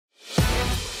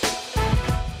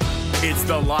It's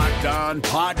the Locked On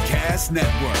Podcast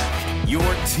Network, your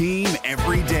team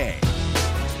every day.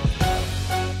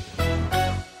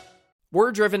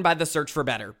 We're driven by the search for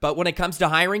better, but when it comes to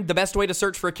hiring, the best way to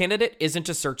search for a candidate isn't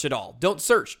to search at all. Don't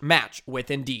search, match with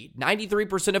Indeed.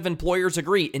 93% of employers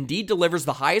agree Indeed delivers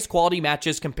the highest quality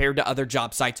matches compared to other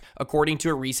job sites, according to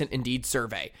a recent Indeed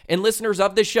survey. And listeners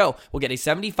of this show will get a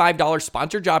 $75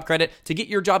 sponsored job credit to get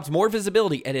your jobs more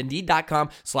visibility at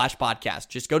Indeed.com/podcast.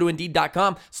 Just go to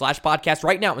Indeed.com/podcast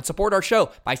right now and support our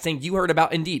show by saying you heard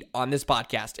about Indeed on this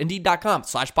podcast.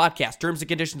 Indeed.com/podcast. Terms and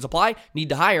conditions apply. Need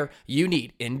to hire? You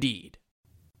need Indeed.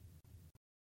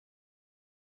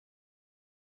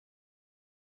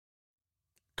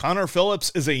 Connor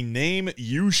Phillips is a name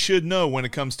you should know when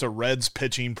it comes to Reds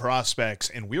pitching prospects,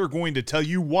 and we're going to tell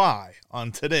you why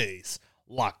on today's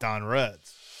Locked On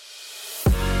Reds.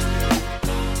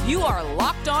 You are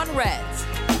Locked On Reds,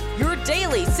 your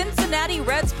daily Cincinnati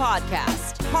Reds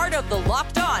podcast, part of the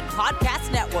Locked On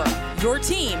Podcast Network, your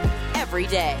team every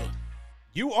day.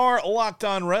 You are Locked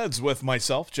On Reds with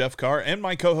myself, Jeff Carr, and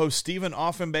my co-host Stephen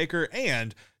Offenbaker,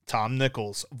 and Tom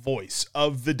Nichols, voice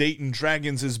of the Dayton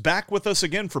Dragons, is back with us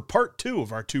again for part 2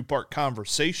 of our 2-part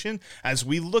conversation as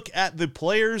we look at the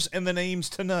players and the names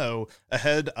to know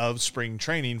ahead of spring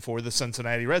training for the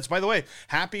Cincinnati Reds. By the way,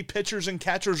 happy pitchers and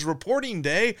catchers reporting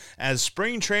day as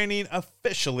spring training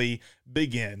officially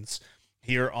begins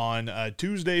here on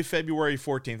Tuesday, February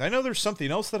 14th. I know there's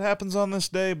something else that happens on this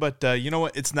day, but you know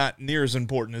what? It's not near as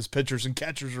important as pitchers and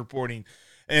catchers reporting.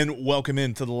 And welcome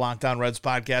into the Locked On Reds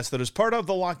podcast that is part of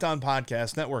the Locked On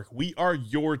Podcast Network. We are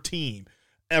your team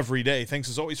every day. Thanks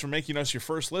as always for making us your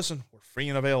first listen. We're free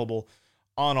and available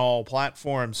on all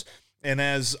platforms. And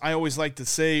as I always like to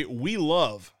say, we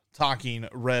love talking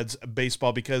Reds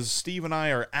baseball because Steve and I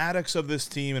are addicts of this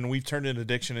team, and we've turned an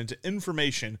addiction into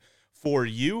information for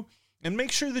you. And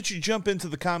make sure that you jump into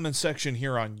the comments section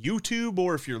here on YouTube,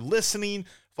 or if you're listening,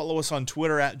 follow us on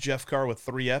Twitter at Jeff Carr with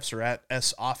 3 Fs or at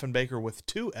S Offenbaker with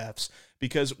 2 Fs,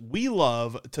 because we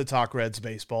love to talk Reds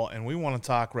baseball, and we want to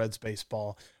talk Reds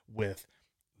baseball with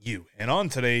you. And on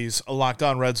today's Locked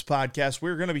On Reds podcast,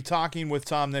 we're going to be talking with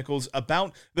Tom Nichols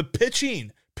about the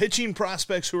pitching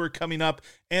prospects who are coming up,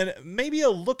 and maybe a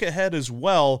look ahead as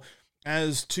well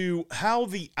as to how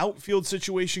the outfield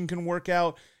situation can work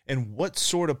out and what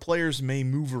sort of players may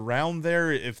move around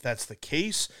there if that's the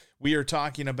case. We are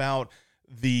talking about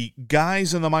the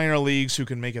guys in the minor leagues who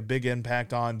can make a big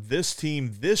impact on this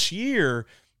team this year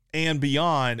and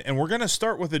beyond. And we're going to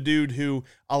start with a dude who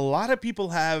a lot of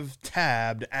people have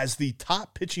tabbed as the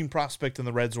top pitching prospect in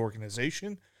the Reds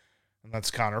organization, and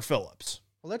that's Connor Phillips.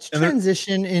 Well, let's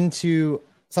transition into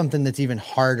something that's even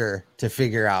harder to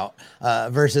figure out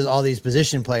versus all these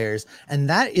position players. And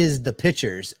that is the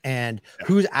pitchers and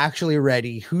who's actually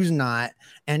ready, who's not.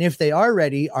 And if they are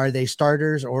ready, are they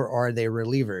starters or are they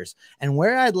relievers? And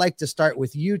where I'd like to start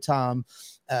with you, Tom,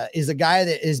 is a guy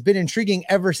that has been intriguing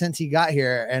ever since he got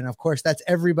here. And of course, that's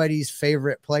everybody's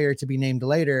favorite player to be named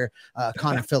later,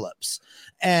 Connor Phillips.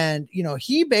 And, you know,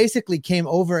 he basically came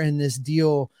over in this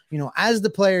deal, you know, as the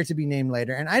player to be named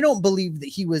later. And I don't believe that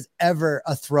he was ever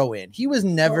a throw-in. He was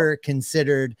never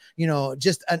considered, you know,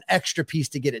 just an extra piece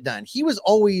to get it done. He was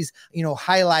always, you know,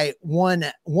 highlight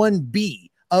 1B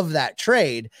of that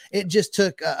trade. It just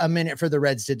took a minute for the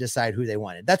Reds to decide who they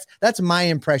wanted. That's my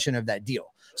impression of that deal.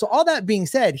 So all that being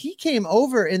said, he came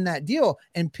over in that deal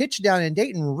and pitched down in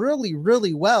Dayton really,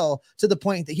 really well to the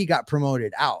point that he got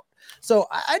promoted out. So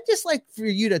I'd just like for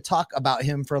you to talk about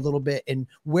him for a little bit and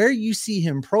where you see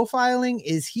him profiling.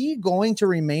 Is he going to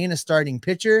remain a starting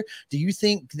pitcher? Do you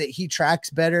think that he tracks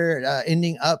better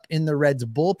ending up in the Reds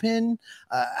bullpen?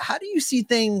 How do you see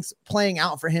things playing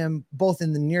out for him, both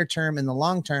in the near term and the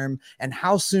long term? And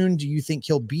how soon do you think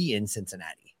he'll be in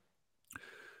Cincinnati?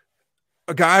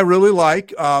 A guy I really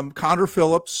like, Connor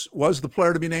Phillips, was the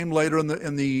player to be named later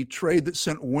in the trade that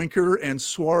sent Winker and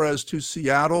Suarez to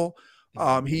Seattle.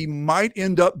 He might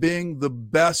end up being the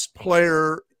best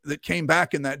player that came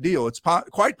back in that deal. It's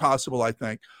quite possible, I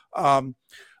think.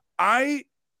 My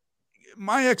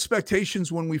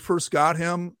expectations when we first got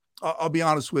him, I'll be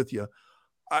honest with you,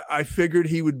 I figured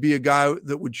he would be a guy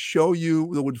that would show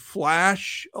you, that would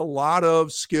flash a lot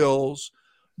of skills,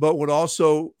 but would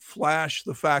also flash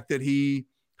the fact that he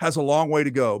has a long way to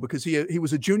go, because he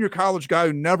was a junior college guy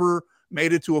who never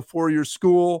made it to a 4-year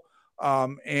school.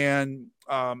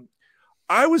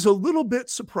 I was a little bit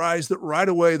surprised that right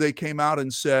away they came out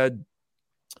and said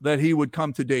that he would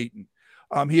come to Dayton.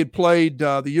 He had played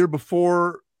the year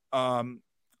before,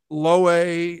 low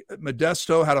A,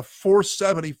 Modesto, had a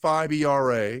 4.75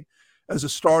 ERA as a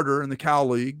starter in the Cal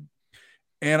League.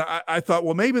 And I thought,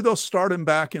 well, maybe they'll start him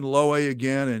back in low A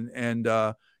again and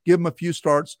give him a few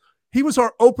starts. He was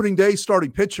our opening day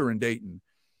starting pitcher in Dayton,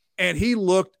 and he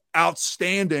looked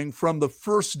outstanding from the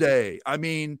first day. I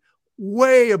mean,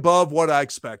 way above what I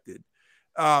expected.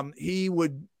 He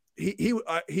was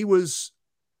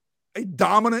a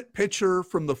dominant pitcher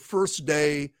from the first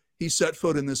day he set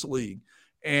foot in this league.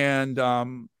 And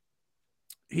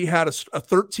he had a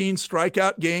 13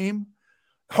 strikeout game.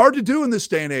 Hard to do in this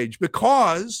day and age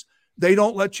because they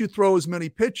don't let you throw as many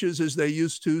pitches as they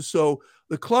used to. So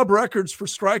the club records for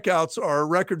strikeouts are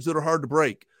records that are hard to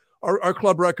break. Our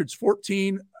club record's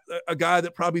 14, a guy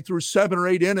that probably threw 7 or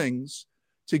 8 innings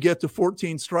to get to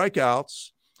 14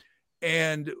 strikeouts.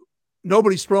 And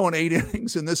nobody's throwing 8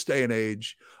 innings in this day and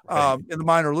age in the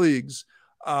minor leagues.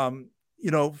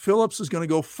 Phillips is going to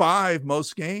go 5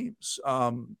 most games.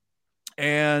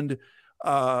 And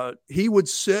he would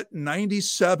sit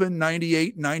 97,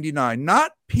 98, 99,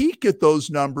 not peak at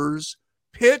those numbers,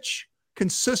 pitch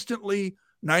consistently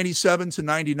 97 to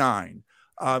 99.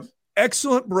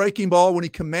 Excellent breaking ball. When he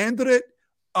commanded it,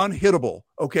 unhittable.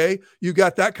 Okay. You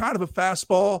got that kind of a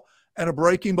fastball and a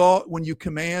breaking ball when you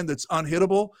command that's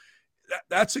unhittable.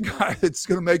 That's a guy that's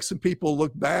going to make some people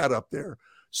look bad up there.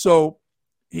 So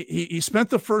he spent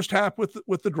the first half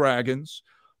with the Dragons,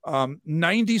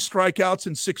 90 strikeouts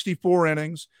in 64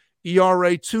 innings,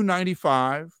 ERA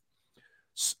 2.95,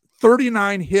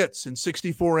 39 hits in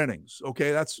 64 innings.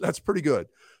 Okay, that's pretty good.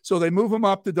 So they move him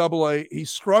up to Double-A. He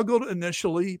struggled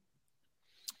initially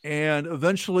and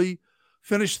eventually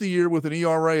finished the year with an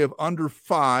ERA of under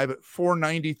 5 at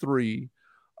 4.93.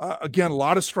 Again, a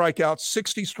lot of strikeouts,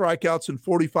 60 strikeouts in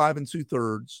 45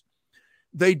 2/3.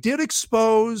 They did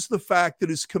expose the fact that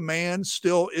his command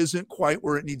still isn't quite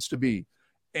where it needs to be.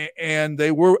 And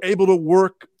they were able to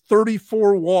work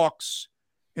 34 walks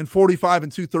in 45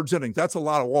 2/3 innings. That's a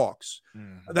lot of walks.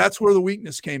 Mm-hmm. That's where the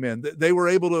weakness came in. They were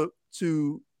able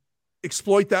to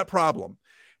exploit that problem.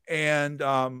 And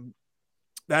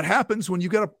that happens when you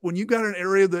got an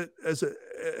area that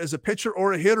as a pitcher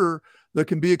or a hitter that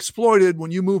can be exploited.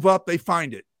 When you move up, they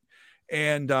find it.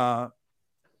 And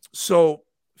so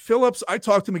Phillips, I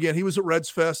talked to him again. He was at Reds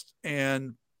Fest,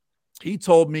 and he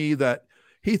told me that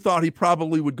he thought he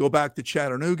probably would go back to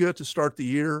Chattanooga to start the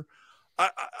year.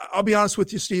 I'll be honest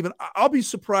with you, Stephen. I'll be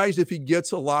surprised if he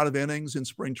gets a lot of innings in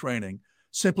spring training,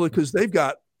 simply because they've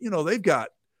got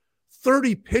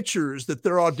 30 pitchers that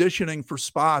they're auditioning for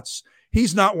spots.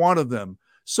 He's not one of them.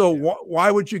 So why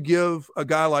would you give a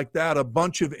guy like that a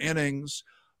bunch of innings?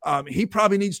 He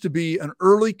probably needs to be an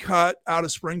early cut out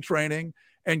of spring training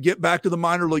and get back to the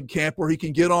minor league camp where he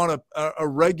can get on a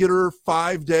regular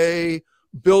 5-day,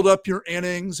 build up your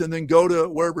innings, and then go to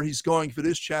wherever he's going, if it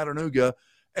is Chattanooga,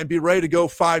 and be ready to go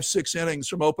 5-6 innings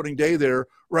from opening day there,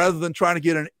 rather than trying to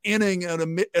get an inning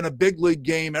in a big league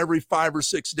game every 5 or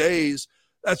 6 days.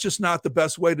 That's just not the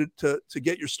best way to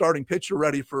get your starting pitcher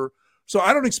ready for. So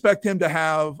I don't expect him to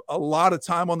have a lot of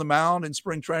time on the mound in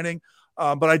spring training,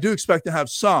 but I do expect to have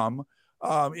some.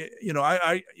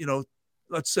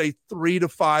 Let's say 3 to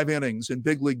 5 innings in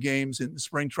big league games in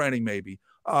spring training, maybe.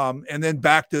 And then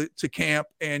back to camp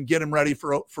and get him ready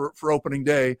for opening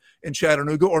day in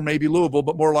Chattanooga, or maybe Louisville,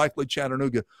 but more likely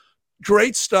Chattanooga.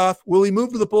 Great stuff. Will he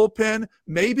move to the bullpen?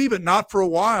 Maybe, but not for a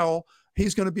while.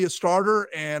 He's going to be a starter,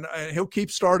 and he'll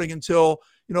keep starting until,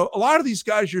 a lot of these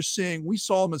guys you're seeing, we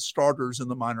saw them as starters in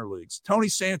the minor leagues. Tony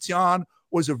Santillan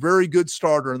was a very good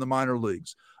starter in the minor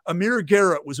leagues. Amir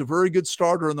Garrett was a very good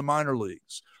starter in the minor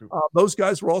leagues. Those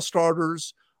guys were all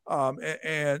starters,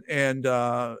 and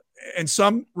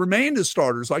some remained as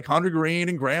starters, like Hunter Green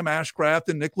and Graham Ashcraft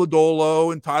and Nick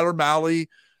Lodolo and Tyler Malley.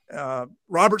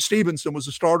 Robert Stevenson was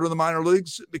a starter in the minor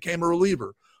leagues, became a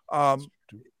reliever.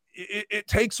 It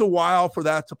takes a while for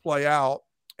that to play out,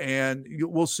 and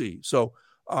we'll see. So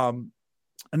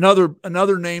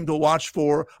another name to watch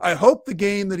for. I hope the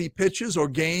game that he pitches, or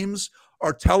games,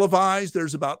 are televised.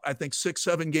 There's about, I think,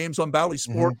 6-7 games on Bally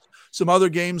Sports, some other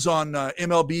games on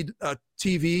MLB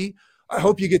TV. I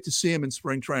hope you get to see him in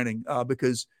spring training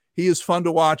because he is fun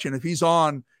to watch. And if he's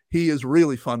on, he is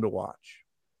really fun to watch.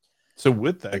 So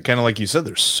with that, kind of like you said,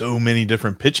 there's so many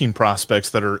different pitching prospects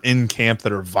that are in camp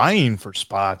that are vying for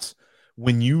spots.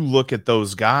 When you look at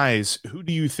those guys, who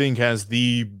do you think has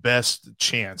the best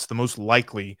chance, the most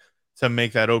likely to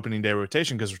make that opening day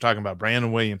rotation? Because we're talking about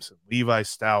Brandon Williamson, Levi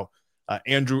Stout,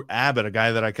 Andrew Abbott, a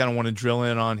guy that I kind of want to drill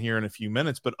in on here in a few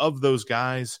minutes. But of those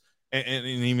guys, and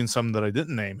even some that I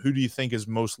didn't name, who do you think is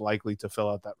most likely to fill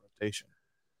out that rotation?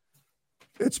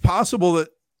 It's possible that,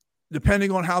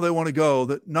 depending on how they want to go,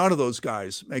 that none of those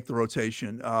guys make the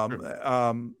rotation.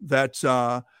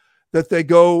 that they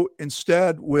go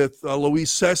instead with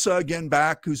Luis Cessa again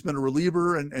back, who's been a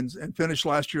reliever and finished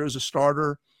last year as a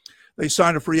starter. They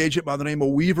signed a free agent by the name of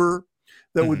Weaver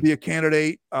that would be a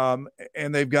candidate.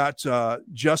 And they've got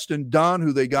Justin Dunn,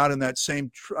 who they got in that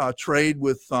same trade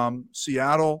with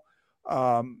Seattle.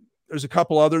 There's a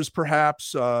couple others,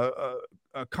 perhaps.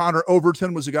 Connor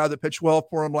Overton was a guy that pitched well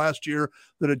for him last year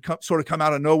that had sort of come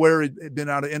out of nowhere. He'd been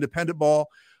out of independent ball.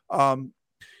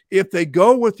 If they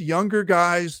go with younger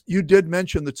guys, you did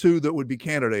mention the two that would be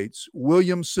candidates,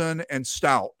 Williamson and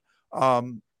Stout.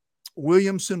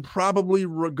 Williamson probably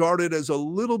regarded as a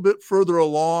little bit further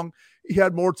along. He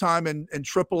had more time in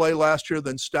AAA last year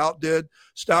than Stout did.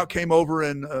 Stout came over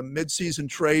in a midseason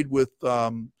trade with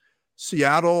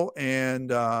Seattle,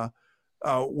 and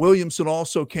Williamson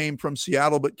also came from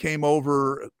Seattle, but came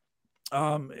over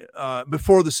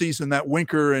before the season, that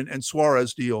Winker and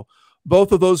Suarez deal.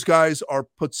 Both of those guys are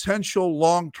potential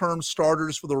long-term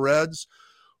starters for the Reds.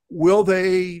 Will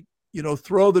they,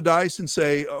 throw the dice and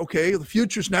say, okay, the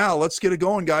future's now. Let's get it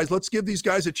going, guys. Let's give these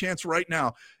guys a chance right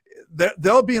now.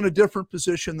 They'll be in a different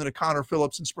position than a Connor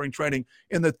Phillips in spring training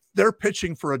in that they're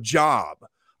pitching for a job.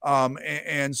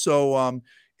 So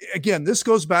again, this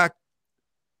goes back.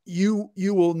 You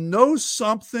will know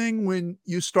something when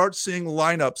you start seeing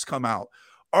lineups come out.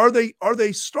 Are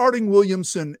they starting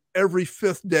Williamson every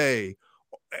fifth day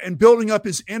and building up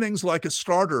his innings like a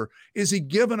starter? Is he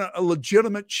given a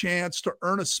legitimate chance to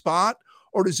earn a spot,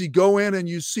 or does he go in and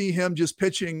you see him just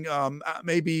pitching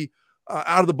maybe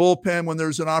out of the bullpen when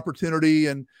there's an opportunity?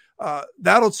 And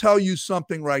that'll tell you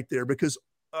something right there, because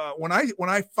when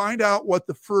I find out what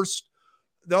the first,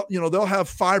 they'll have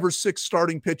 5 or 6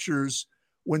 starting pitchers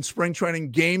when spring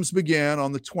training games begin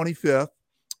on the 25th,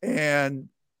 and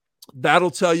that'll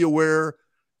tell you where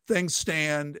things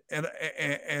stand and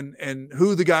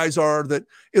who the guys are. That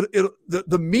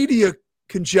the media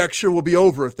conjecture will be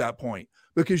over at that point,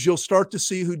 because you'll start to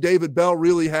see who David Bell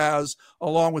really has,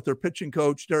 along with their pitching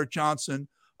coach, Derek Johnson,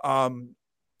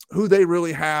 who they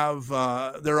really have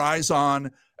their eyes on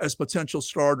as potential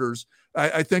starters.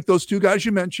 I think those two guys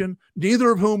you mentioned, neither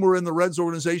of whom were in the Reds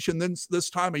organization this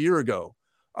time a year ago.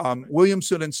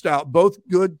 Williamson and Stout, both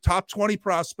good top 20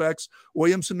 prospects.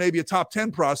 Williamson maybe a top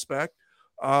 10 prospect.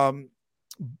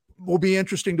 Will be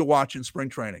interesting to watch in spring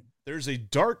training. There's a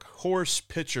dark horse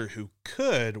pitcher who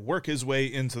could work his way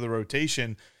into the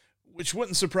rotation, which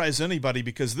wouldn't surprise anybody,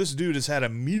 because this dude has had a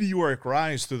meteoric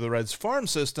rise through the Reds farm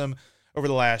system over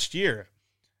the last year.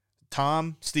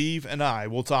 Tom, Steve, and I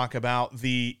will talk about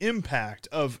the impact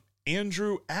of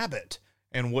Andrew Abbott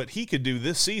and what he could do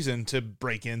this season to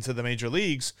break into the major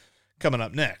leagues, coming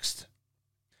up next.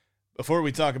 Before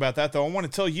we talk about that, though, I want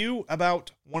to tell you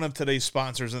about one of today's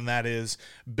sponsors, and that is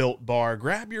Built Bar.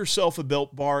 Grab yourself a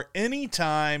Built Bar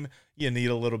anytime you need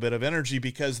a little bit of energy,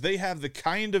 because they have the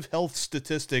kind of health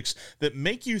statistics that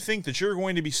make you think that you're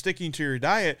going to be sticking to your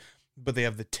diet, but they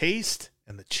have the taste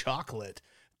and the chocolate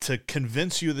to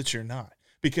convince you that you're not.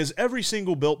 Because every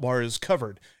single Built Bar is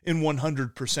covered in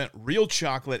 100% real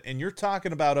chocolate, and you're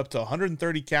talking about up to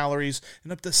 130 calories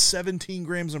and up to 17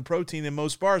 grams of protein in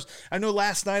most bars. I know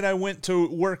last night I went to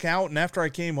work out, and after I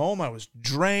came home, I was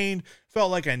drained,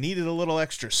 felt like I needed a little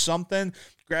extra something.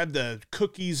 Grabbed the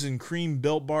cookies and cream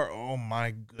Built Bar. Oh my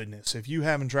goodness. If you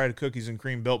haven't tried a cookies and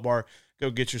cream Built Bar,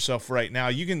 go get yourself right now.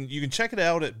 You can check it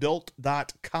out at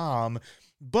built.com.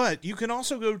 But you can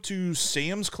also go to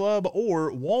Sam's Club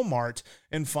or Walmart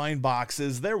and find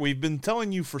boxes there. We've been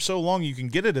telling you for so long you can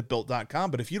get it at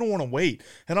Built.com, but if you don't want to wait,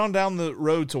 head on down the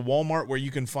road to Walmart, where you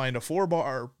can find a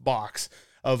 4-bar box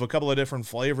of a couple of different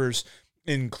flavors,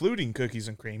 including cookies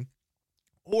and cream.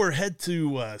 Or head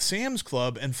to Sam's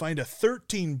Club and find a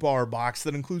 13-bar box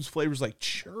that includes flavors like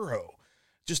churro.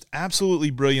 Just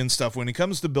absolutely brilliant stuff. When it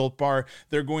comes to Built Bar,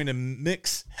 they're going to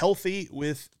mix healthy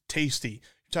with tasty.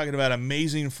 Talking about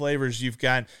amazing flavors. You've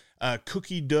got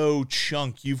cookie dough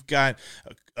chunk. You've got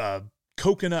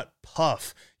coconut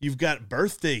puff. You've got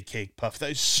birthday cake puff.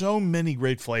 There's so many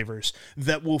great flavors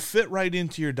that will fit right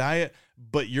into your diet,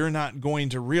 but you're not going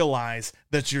to realize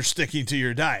that you're sticking to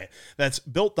your diet. That's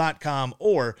built.com,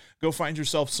 or go find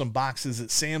yourself some boxes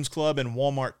at Sam's Club and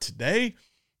Walmart today,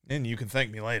 and you can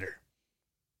thank me later.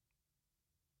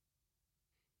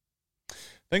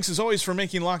 Thanks, as always, for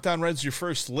making Locked On Reds your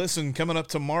first listen. Coming up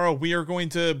tomorrow, we are going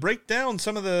to break down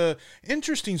some of the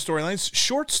interesting storylines.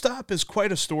 Shortstop is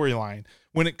quite a storyline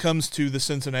when it comes to the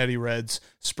Cincinnati Reds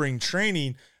spring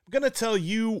training. I'm going to tell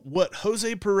you what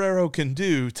Jose Pereiro can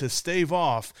do to stave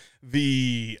off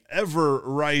the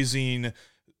ever-rising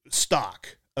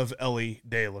stock of Elly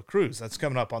De La Cruz. That's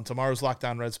coming up on tomorrow's Locked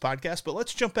On Reds podcast. But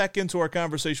let's jump back into our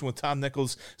conversation with Tom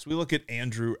Nichols as we look at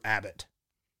Andrew Abbott.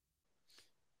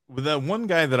 with that one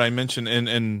guy that I mentioned,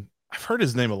 and I've heard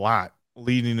his name a lot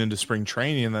leading into spring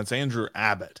training, and that's Andrew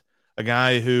Abbott, a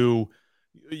guy who,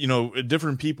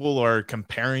 different people are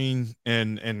comparing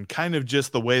and kind of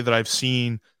just the way that I've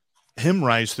seen him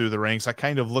rise through the ranks. I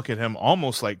kind of look at him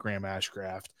almost like Graham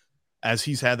Ashcraft, as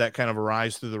he's had that kind of a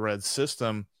rise through the Reds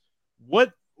system.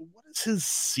 What is his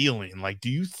ceiling? Like, do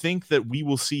you think that we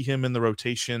will see him in the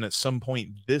rotation at some point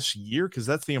this year? Because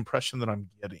that's the impression that I'm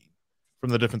getting from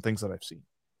the different things that I've seen.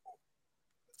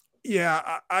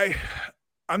 Yeah,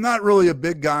 I'm not really a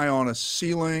big guy on a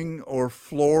ceiling or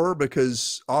floor,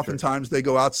 because oftentimes they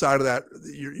go outside of that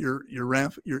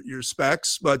your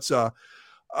specs. But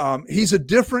he's a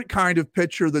different kind of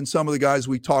pitcher than some of the guys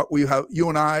you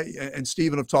and I and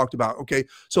Steven have talked about. Okay,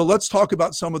 so let's talk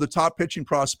about some of the top pitching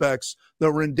prospects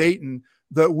that were in Dayton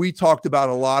that we talked about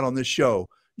a lot on this show.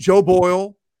 Joe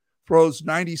Boyle throws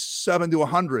 97 to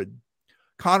 100.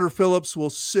 Connor Phillips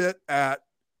will sit at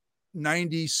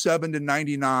 97 to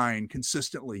 99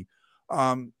 consistently.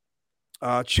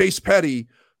 Chase Petty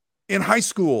in high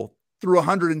school threw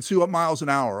 102 miles an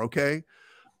hour. Okay.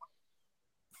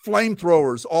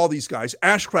 Flamethrowers, all these guys.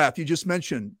 Ashcraft, you just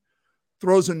mentioned,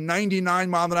 throws a 99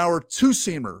 mile an hour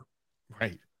two-seamer.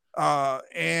 Right.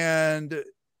 Andrew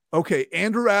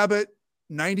Abbott,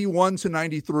 91 to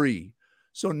 93.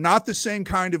 So not the same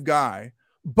kind of guy,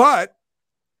 but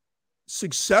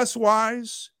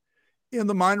success-wise in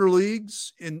the minor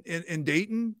leagues in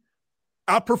Dayton,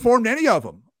 outperformed any of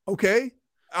them. Okay.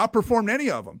 Outperformed any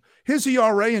of them. His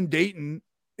ERA in Dayton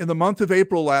in the month of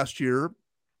April last year,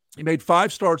 he made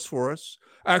 5 starts for us.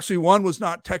 Actually, one was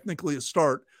not technically a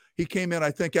start. He came in,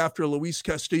 I think, after Luis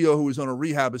Castillo, who was on a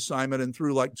rehab assignment, and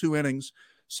threw like 2 innings.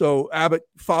 So Abbott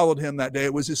followed him that day.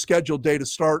 It was his scheduled day to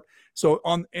start. So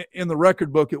in the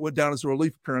record book, it went down as a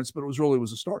relief appearance, but it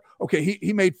was a start. Okay,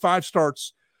 he made 5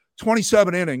 starts,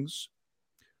 27 innings,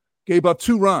 gave up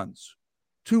 2 runs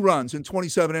in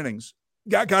 27 innings.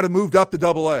 Got him moved up to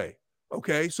AA.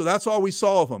 Okay, so that's all we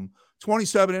saw of him.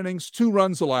 27 innings, 2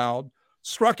 runs allowed,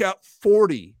 struck out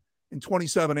 40 in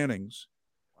 27 innings.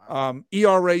 ERA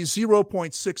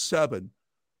 0.67.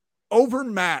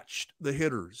 Overmatched the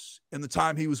hitters in the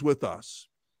time he was with us.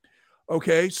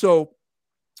 Okay, so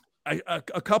a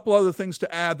couple other things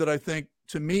to add that I think,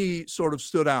 to me, sort of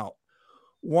stood out.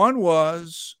 One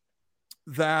was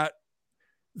that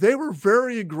they were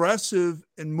very aggressive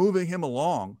in moving him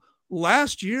along.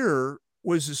 Last year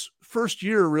was his first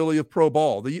year, really, of pro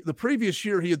ball. The previous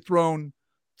year, he had thrown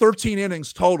 13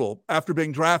 innings total after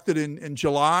being drafted in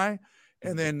July,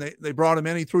 and then they brought him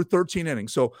in. He threw 13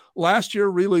 innings. So last year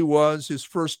really was his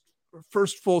first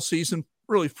full season,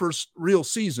 really first real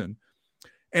season.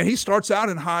 And he starts out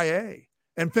in high A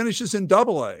and finishes in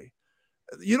AA.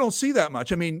 You don't see that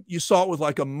much. I mean, you saw it with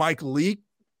like a Mike Leake,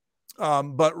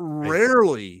 but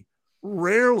rarely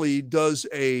does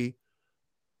a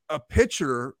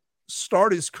pitcher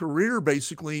start his career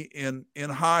basically in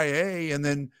high A and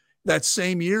then that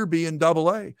same year be in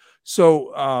AA.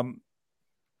 So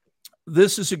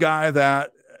this is a guy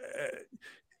that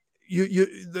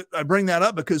I bring that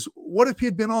up because what if he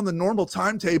had been on the normal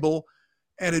timetable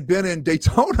and had been in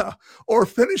Daytona or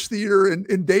finished the year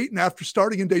in Dayton after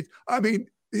starting in Dayton? I mean,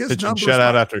 his numbers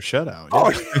shutout after shutout.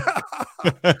 Yeah.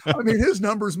 Oh, yeah. I mean, his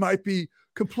numbers might be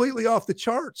completely off the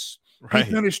charts. Right.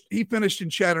 He finished in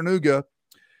Chattanooga,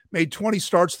 made 20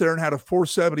 starts there and had a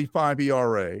 4.75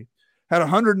 ERA, had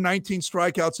 119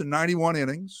 strikeouts in 91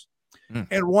 innings,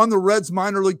 and won the Reds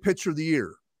minor league pitcher of the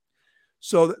year.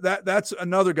 So that's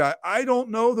another guy. I don't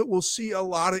know that we'll see a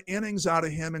lot of innings out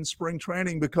of him in spring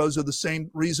training because of the same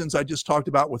reasons I just talked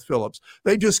about with Phillips.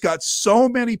 They just got so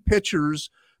many pitchers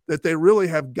that they really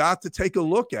have got to take a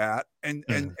look at and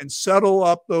settle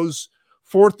up those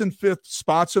 4th and 5th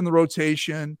spots in the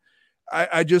rotation.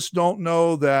 I just don't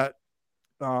know that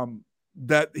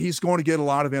that he's going to get a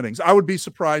lot of innings. I would be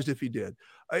surprised if he did.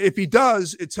 If he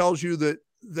does, it tells you that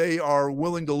they are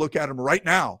willing to look at him right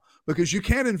now, because you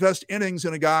can't invest innings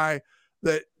in a guy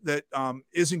that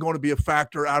isn't going to be a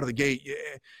factor out of the gate.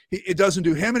 It doesn't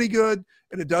do him any good,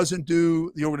 and it doesn't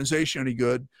do the organization any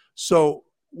good. So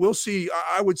we'll see.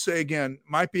 I would say, again,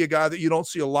 might be a guy that you don't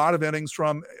see a lot of innings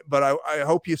from, but I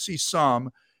hope you see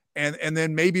some. And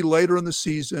then maybe later in the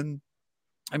season,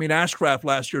 I mean, Ashcraft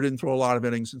last year didn't throw a lot of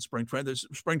innings in spring training.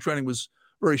 Spring training was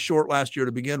very short last year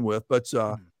to begin with, but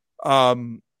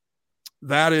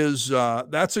that's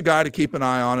a guy to keep an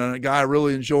eye on, and a guy I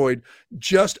really enjoyed.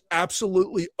 Just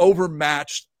absolutely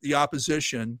overmatched the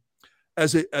opposition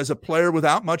as a player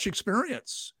without much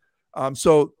experience.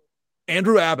 So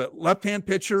Andrew Abbott, left-hand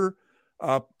pitcher,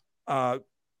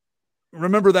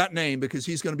 remember that name because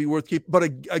he's going to be worth keeping. But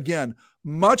again,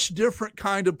 much different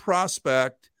kind of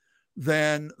prospect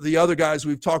than the other guys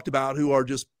we've talked about who are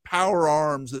just power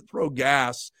arms that throw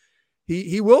gas.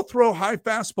 He will throw high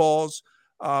fastballs.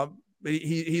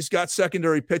 He's got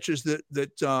secondary pitches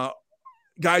that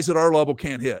guys at our level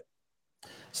can't hit.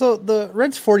 So the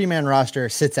Reds 40-man roster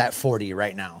sits at 40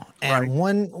 right now. And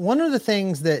Right. one of the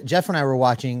things that Jeff and I were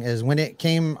watching is when it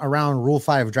came around Rule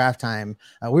 5 draft time,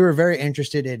 we were very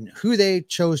interested in who they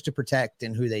chose to protect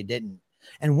and who they didn't.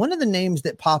 And one of the names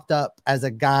that popped up as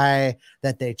a guy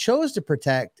that they chose to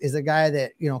protect is a guy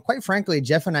that, quite frankly,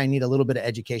 Jeff and I need a little bit of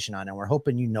education on, and we're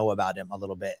hoping you know about him a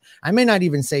little bit. I may not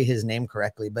even say his name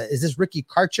correctly, but is this Ricky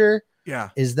Karcher? Yeah.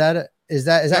 Is that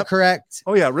correct?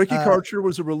 Oh yeah. Ricky Karcher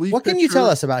was a relief What can pitcher. you tell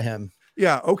us about him?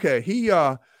 Yeah. Okay.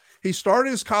 He started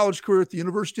his college career at the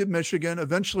University of Michigan,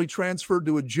 eventually transferred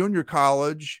to a junior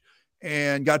college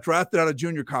and got drafted out of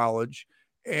junior college.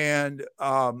 And,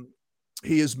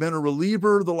 he has been a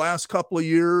reliever the last couple of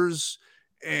years.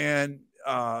 And,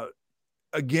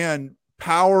 again,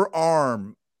 power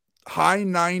arm, high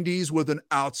 90s with an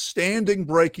outstanding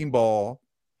breaking ball,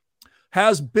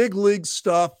 has big league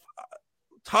stuff,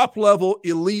 top level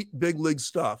elite big league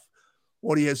stuff.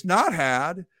 What he has not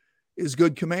had is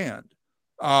good command.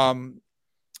 And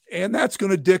that's going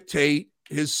to dictate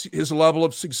his level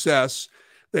of success.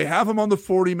 They have him on the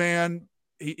 40-man.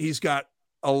 He's got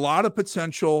a lot of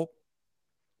potential.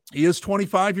 He is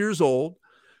 25 years old.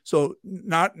 So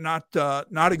not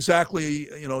exactly,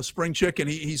 spring chicken.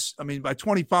 By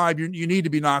 25, you need to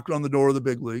be knocking on the door of the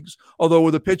big leagues. Although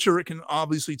with a pitcher, it can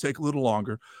obviously take a little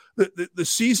longer. The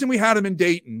season we had him in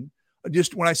Dayton,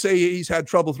 just when I say he's had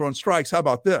trouble throwing strikes, how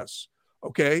about this?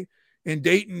 Okay. In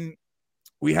Dayton,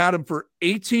 we had him for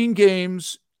 18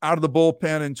 games out of the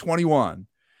bullpen in 21.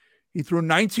 He threw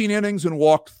 19 innings and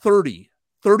walked 30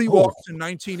 walks in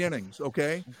 19 innings.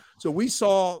 Okay. So we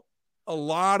saw a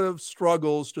lot of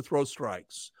struggles to throw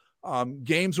strikes.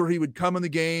 Games where he would come in the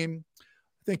game.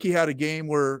 I think he had a game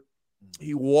where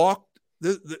he walked.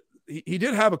 He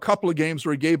did have a couple of games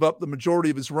where he gave up the majority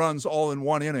of his runs all in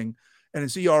one inning, and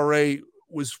his ERA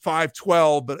was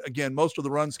 5.12. But again, most of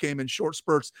the runs came in short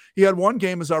spurts. He had one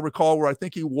game, as I recall, where I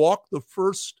think he walked the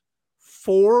first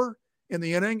 4 in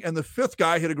the inning, and the 5th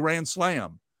guy hit a grand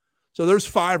slam. So there's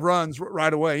 5 runs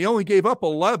right away. He only gave up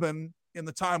 11 in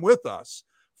the time with us.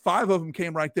 5 of them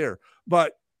came right there.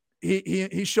 But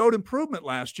he showed improvement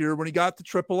last year when he got to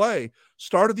AAA.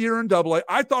 Started the year in AA.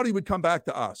 I thought he would come back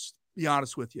to us, to be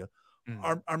honest with you.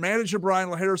 Our manager, Brian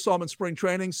LaHare, saw him in spring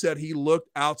training, said he looked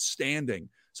outstanding.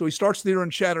 So he starts the year in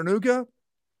Chattanooga,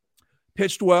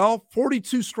 pitched well,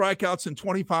 42 strikeouts in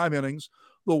 25 innings.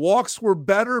 The walks were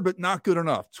better, but not good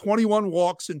enough. 21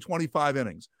 walks in 25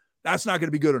 innings. That's not going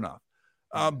to be good enough.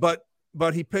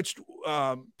 But he pitched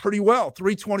pretty well,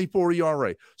 3.24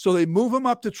 ERA. So they move him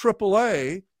up to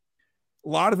AAA, a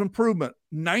lot of improvement,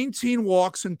 19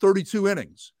 walks in 32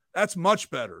 innings. That's much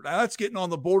better. Now that's getting on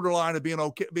the borderline of being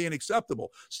okay, being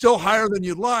acceptable. Still higher than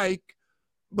you'd like,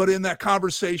 but in that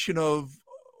conversation of,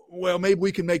 well, maybe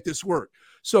we can make this work.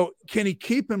 So can he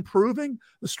keep improving?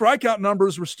 The strikeout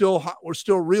numbers were still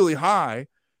really high,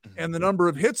 and the number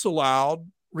of hits allowed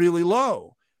really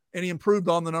low. And he improved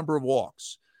on the number of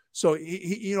walks. So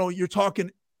you're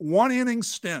talking 1 inning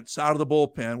stints out of the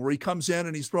bullpen where he comes in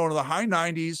and he's throwing to the high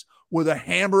 90s with a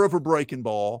hammer of a breaking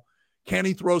ball. Can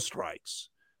he throw strikes?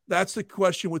 That's the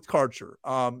question with Karcher.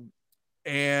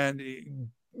 And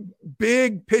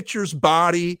big pitcher's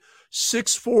body,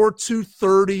 6'4",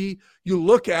 230. You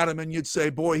look at him and you'd say,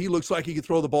 boy, he looks like he could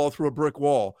throw the ball through a brick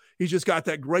wall. He's just got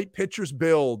that great pitcher's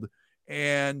build.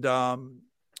 And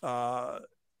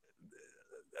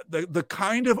the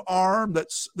kind of arm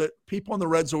that people in the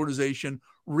Reds organization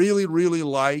really, really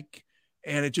like.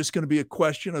 And it's just going to be a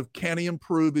question of, can he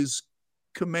improve his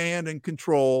command and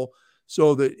control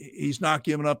so that he's not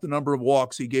giving up the number of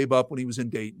walks he gave up when he was in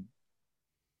Dayton.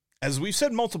 As we've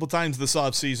said multiple times this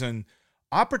offseason,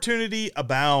 opportunity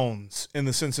abounds in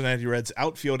the Cincinnati Reds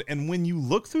outfield. And when you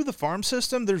look through the farm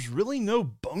system, there's really no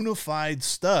bona fide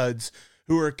studs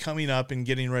who are coming up and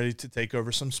getting ready to take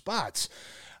over some spots.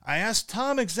 I asked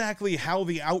Tom exactly how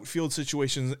the outfield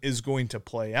situation is going to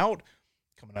play out,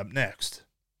 coming up next.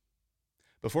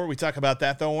 Before we talk about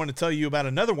that, though, I want to tell you about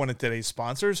another one of today's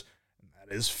sponsors, and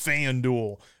that is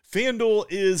FanDuel. FanDuel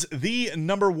is the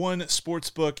 #1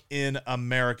 sportsbook in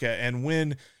America, and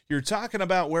when you're talking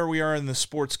about where we are in the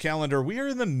sports calendar, we are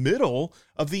in the middle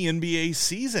of the NBA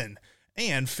season.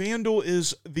 And FanDuel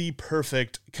is the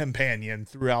perfect companion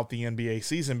throughout the NBA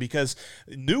season because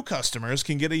new customers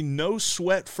can get a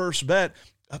no-sweat first bet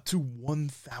up to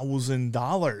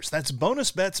 $1,000. That's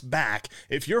bonus bets back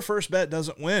if your first bet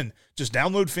doesn't win. Just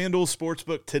download FanDuel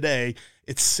Sportsbook today.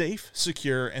 It's safe,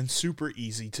 secure, and super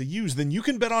easy to use. Then you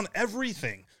can bet on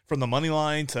everything from the money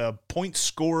line to point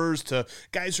scorers to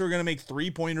guys who are going to make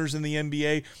three-pointers in the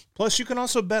NBA. Plus, you can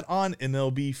also bet on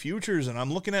MLB futures. And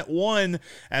I'm looking at one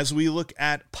as we look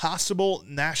at possible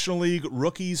National League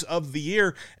Rookies of the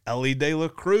Year. Elly De La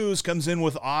Cruz comes in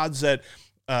with odds at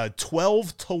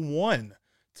 12-1.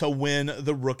 To win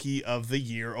the Rookie of the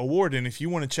Year award. And if you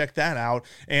want to check that out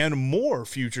and more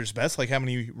futures bets, like how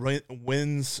many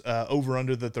wins over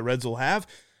under that the Reds will have,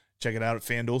 check it out at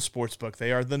FanDuel Sportsbook.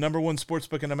 They are the #1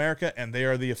 sportsbook in America, and they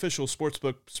are the official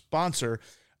sportsbook sponsor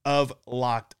of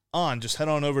Locked On. Just head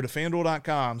on over to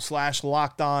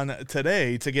FanDuel.com/LockedOn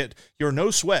today to get your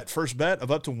no sweat first bet of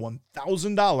up to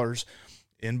 $1,000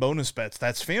 in bonus bets.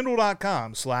 That's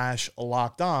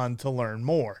FanDuel.com/LockedOn to learn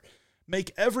more.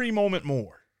 Make every moment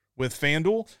more with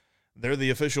FanDuel. They're the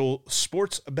official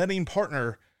sports betting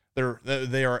partner.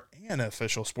 They are an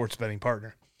official sports betting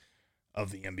partner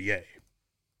of the NBA.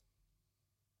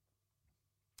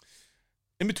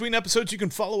 In between episodes, you can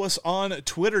follow us on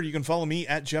Twitter. You can follow me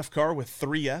at Jeff Carr with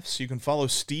 3 Fs. You can follow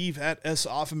Steve at S.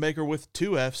 Offenbaker with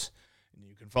 2 Fs. And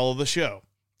you can follow the show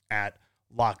at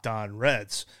Locked On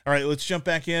Reds. All right, let's jump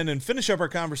back in and finish up our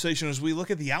conversation as we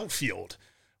look at the outfield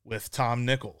with Tom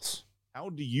Nichols. How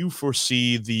do you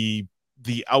foresee the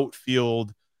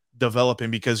outfield developing?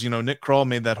 Because, Nick Krall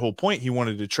made that whole point. He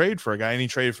wanted to trade for a guy, and he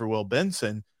traded for Will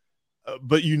Benson.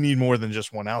 But you need more than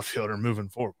just one outfielder moving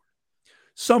forward.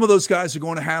 Some of those guys are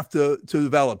going to have to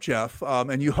develop, Jeff,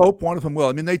 and you hope one of them will.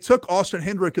 I mean, they took Austin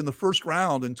Hendrick in the first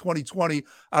round in 2020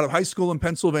 out of high school in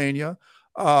Pennsylvania.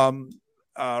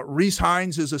 Reese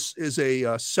Hines is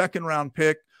a second-round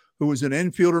pick who was an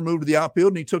infielder, moved to the outfield,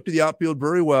 and he took to the outfield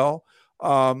very well.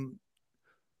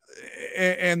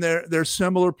 And they're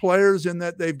similar players in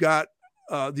that they've got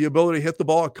the ability to hit the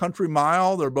ball a country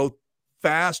mile. They're both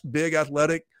fast, big,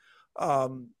 athletic,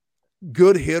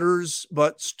 good hitters,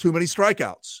 but too many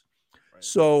strikeouts. Right.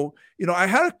 So, I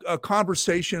had a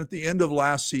conversation at the end of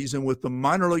last season with the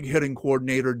minor league hitting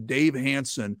coordinator, Dave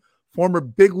Hansen, former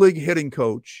big league hitting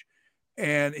coach.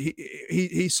 And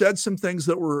he said some things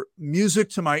that were music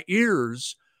to my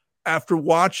ears after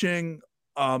watching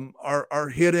our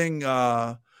hitting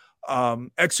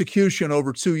execution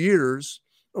over 2 years,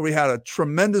 where we had a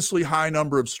tremendously high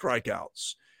number of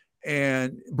strikeouts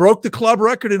and broke the club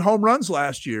record in home runs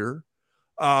last year,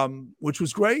 which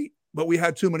was great, but we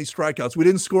had too many strikeouts. We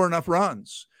didn't score enough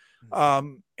runs.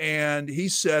 And he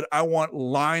said, I want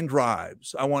line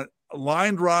drives. I want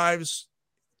line drives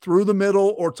through the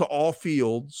middle or to all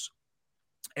fields.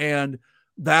 And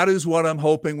that is what I'm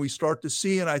hoping we start to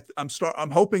see. And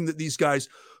I'm hoping that these guys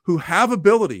who have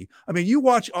ability, I mean, you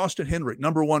watch Austin Hendrick,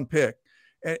 #1 pick,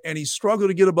 and he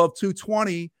struggled to get above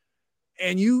 220,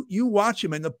 and you watch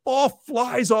him and the ball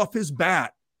flies off his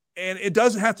bat, and it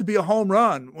doesn't have to be a home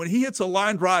run. When he hits a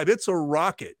line drive, it's a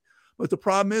rocket. But the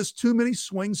problem is too many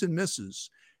swings and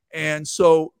misses. And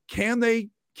so can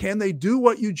they do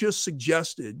what you just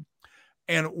suggested?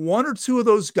 And one or two of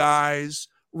those guys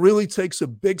really takes a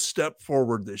big step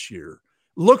forward this year.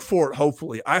 Look for it,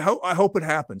 hopefully. I hope it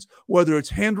happens, whether it's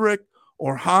Hendrick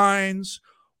or Hines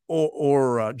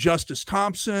or Justice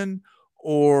Thompson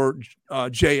or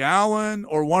Jay Allen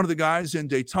or one of the guys in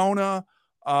Daytona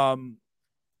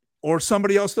or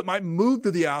somebody else that might move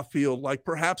to the outfield, like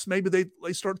perhaps maybe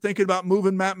they start thinking about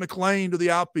moving Matt McLain to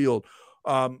the outfield,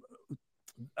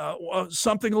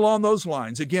 something along those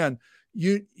lines. Again,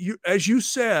 you as you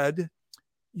said,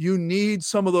 you need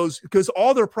some of those because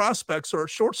all their prospects are at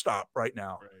shortstop right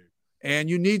now. Right. And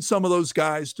you need some of those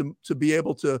guys to be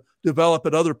able to develop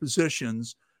at other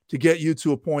positions to get you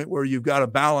to a point where you've got a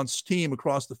balanced team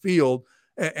across the field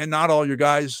and not all your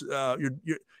guys,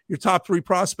 your top 3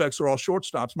 prospects are all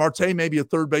shortstops. Marte may be a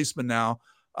third baseman now.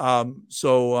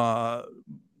 So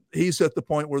he's at the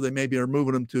point where they maybe are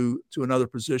moving him to another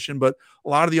position. But a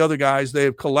lot of the other guys, they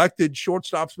have collected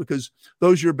shortstops because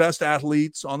those are your best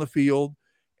athletes on the field.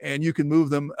 And you can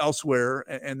move them elsewhere,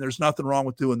 and there's nothing wrong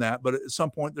with doing that. But at some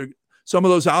point, some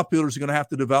of those outfielders are going to have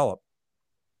to develop.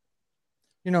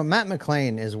 Matt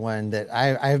McLain is one that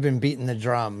I've been beating the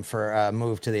drum for a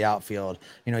move to the outfield.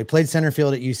 He played center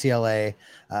field at UCLA.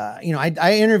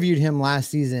 I interviewed him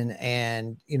last season,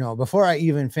 and, before I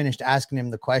even finished asking him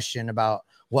the question about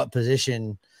what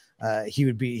position he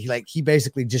would be, he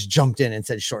basically just jumped in and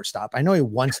said shortstop. I know he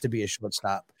wants to be a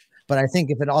shortstop. But I think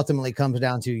if it ultimately comes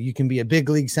down to you can be a big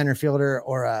league center fielder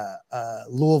or a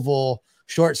Louisville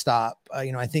shortstop,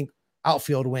 I think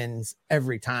outfield wins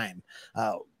every time.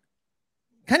 Kind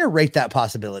kind of rate that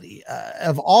possibility.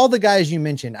 Of all the guys you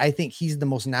mentioned, I think he's the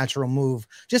most natural move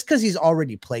just because he's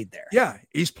already played there. Yeah,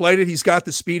 he's played it. He's got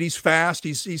the speed. He's fast.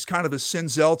 He's kind of a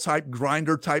Senzel type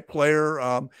grinder type player.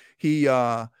 When we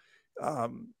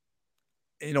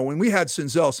had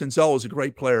Senzel was a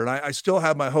great player. And I still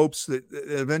have my hopes that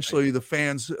eventually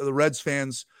the Reds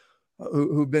fans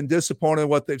who've been disappointed in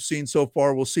what they've seen so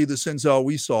far will see the Senzel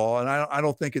we saw. And I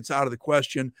don't think it's out of the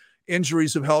question.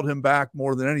 Injuries have held him back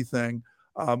more than anything.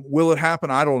 Will it happen?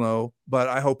 I don't know, but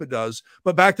I hope it does.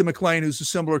 But back to McLean, who's a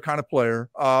similar kind of player.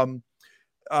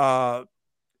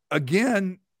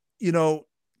 Again,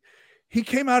 he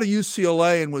came out of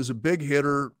UCLA and was a big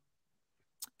hitter,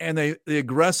 and they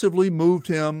aggressively moved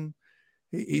him.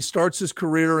 He starts his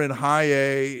career in high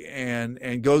A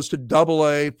and goes to double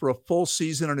A for a full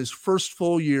season in his first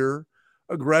full year.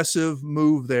 Aggressive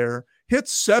move there.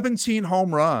 Hits 17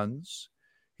 home runs.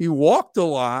 He walked a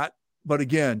lot, but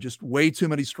again, just way too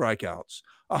many strikeouts.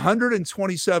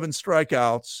 127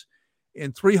 strikeouts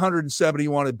in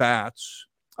 371 at bats.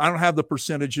 I don't have the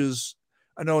percentages.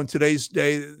 I know in today's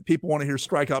day, people want to hear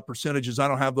strikeout percentages. I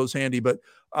don't have those handy, but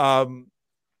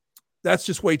that's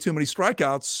just way too many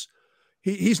strikeouts.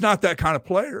 He's not that kind of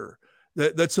player.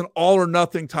 That's an all or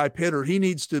nothing type hitter. He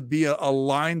needs to be a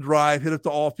line drive, hit it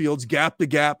to all fields, gap to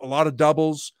gap, a lot of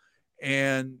doubles,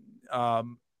 and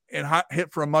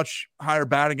hit for a much higher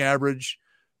batting average,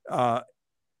 and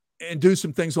do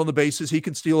some things on the bases. He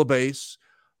can steal a base.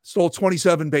 Stole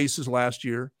 27 bases last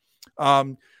year.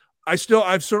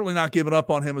 I've certainly not given up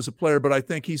on him as a player, but I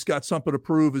think he's got something to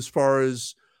prove as far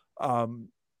as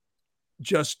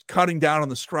just cutting down on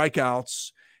the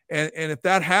strikeouts. And if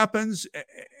that happens,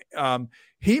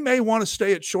 he may want to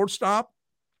stay at shortstop.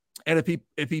 And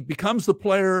if he becomes the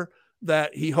player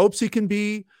that he hopes he can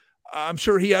be, I'm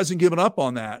sure he hasn't given up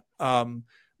on that.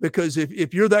 Because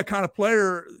if you're that kind of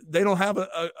player, they don't have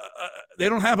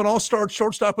an all-star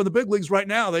shortstop in the big leagues right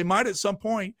now. They might at some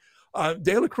point.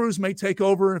 De La Cruz may take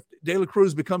over. If De La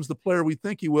Cruz becomes the player we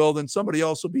think he will, then somebody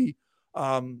else will be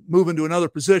moving to another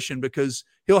position because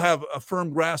he'll have a firm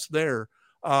grasp there.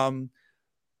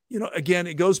 Again,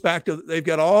 it goes back to they've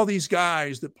got all these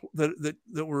guys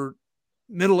that were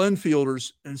middle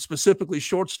infielders and specifically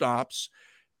shortstops.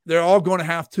 They're all going to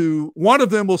have to. One of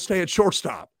them will stay at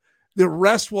shortstop. The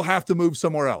rest will have to move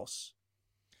somewhere else.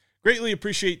 Greatly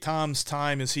appreciate Tom's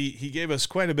time as he gave us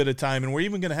quite a bit of time, and we're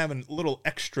even going to have a little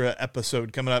extra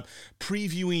episode coming up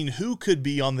previewing who could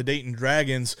be on the Dayton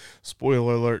Dragons.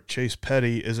 Spoiler alert, Chase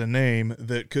Petty is a name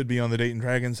that could be on the Dayton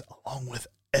Dragons along with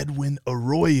Edwin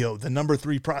Arroyo, the number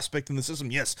 3 prospect in the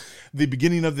system. Yes, the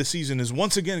beginning of the season is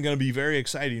once again going to be very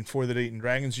exciting for the Dayton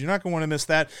Dragons. You're not going to want to miss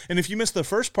that. And if you missed the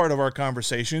first part of our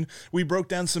conversation, we broke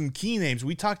down some key names.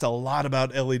 We talked a lot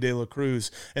about Elly De La Cruz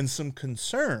and some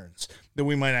concerns that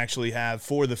we might actually have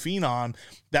for the Phenom.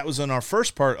 That was in our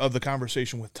first part of the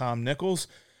conversation with Tom Nichols.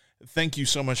 Thank you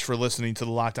so much for listening to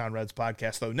the Locked On Reds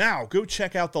podcast, though. Now, go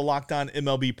check out the Locked On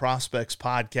MLB Prospects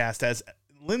podcast as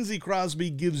Lindsey Crosby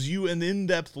gives you an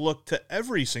in-depth look to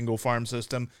every single farm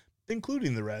system,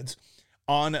 including the Reds,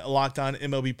 on Locked On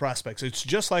MLB Prospects. It's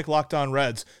just like Locked On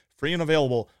Reds, free and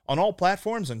available on all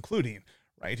platforms, including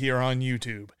right here on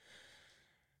YouTube.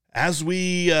 As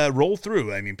we roll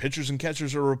through, pitchers and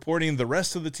catchers are reporting. The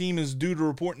rest of the team is due to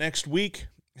report next week,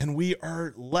 and we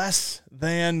are less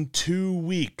than 2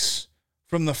 weeks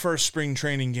from the first spring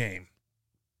training game.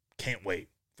 Can't wait.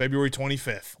 February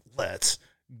 25th. Let's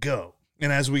go.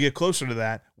 And as we get closer to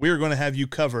that, we are going to have you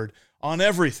covered on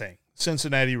everything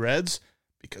Cincinnati Reds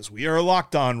because we are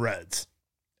Locked On Reds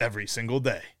every single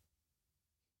day.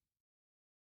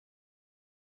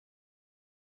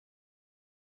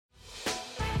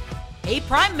 Hey,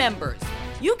 Prime members,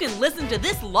 you can listen to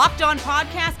this Locked On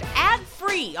podcast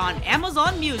ad-free on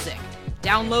Amazon Music.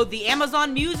 Download the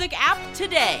Amazon Music app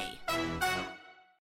today.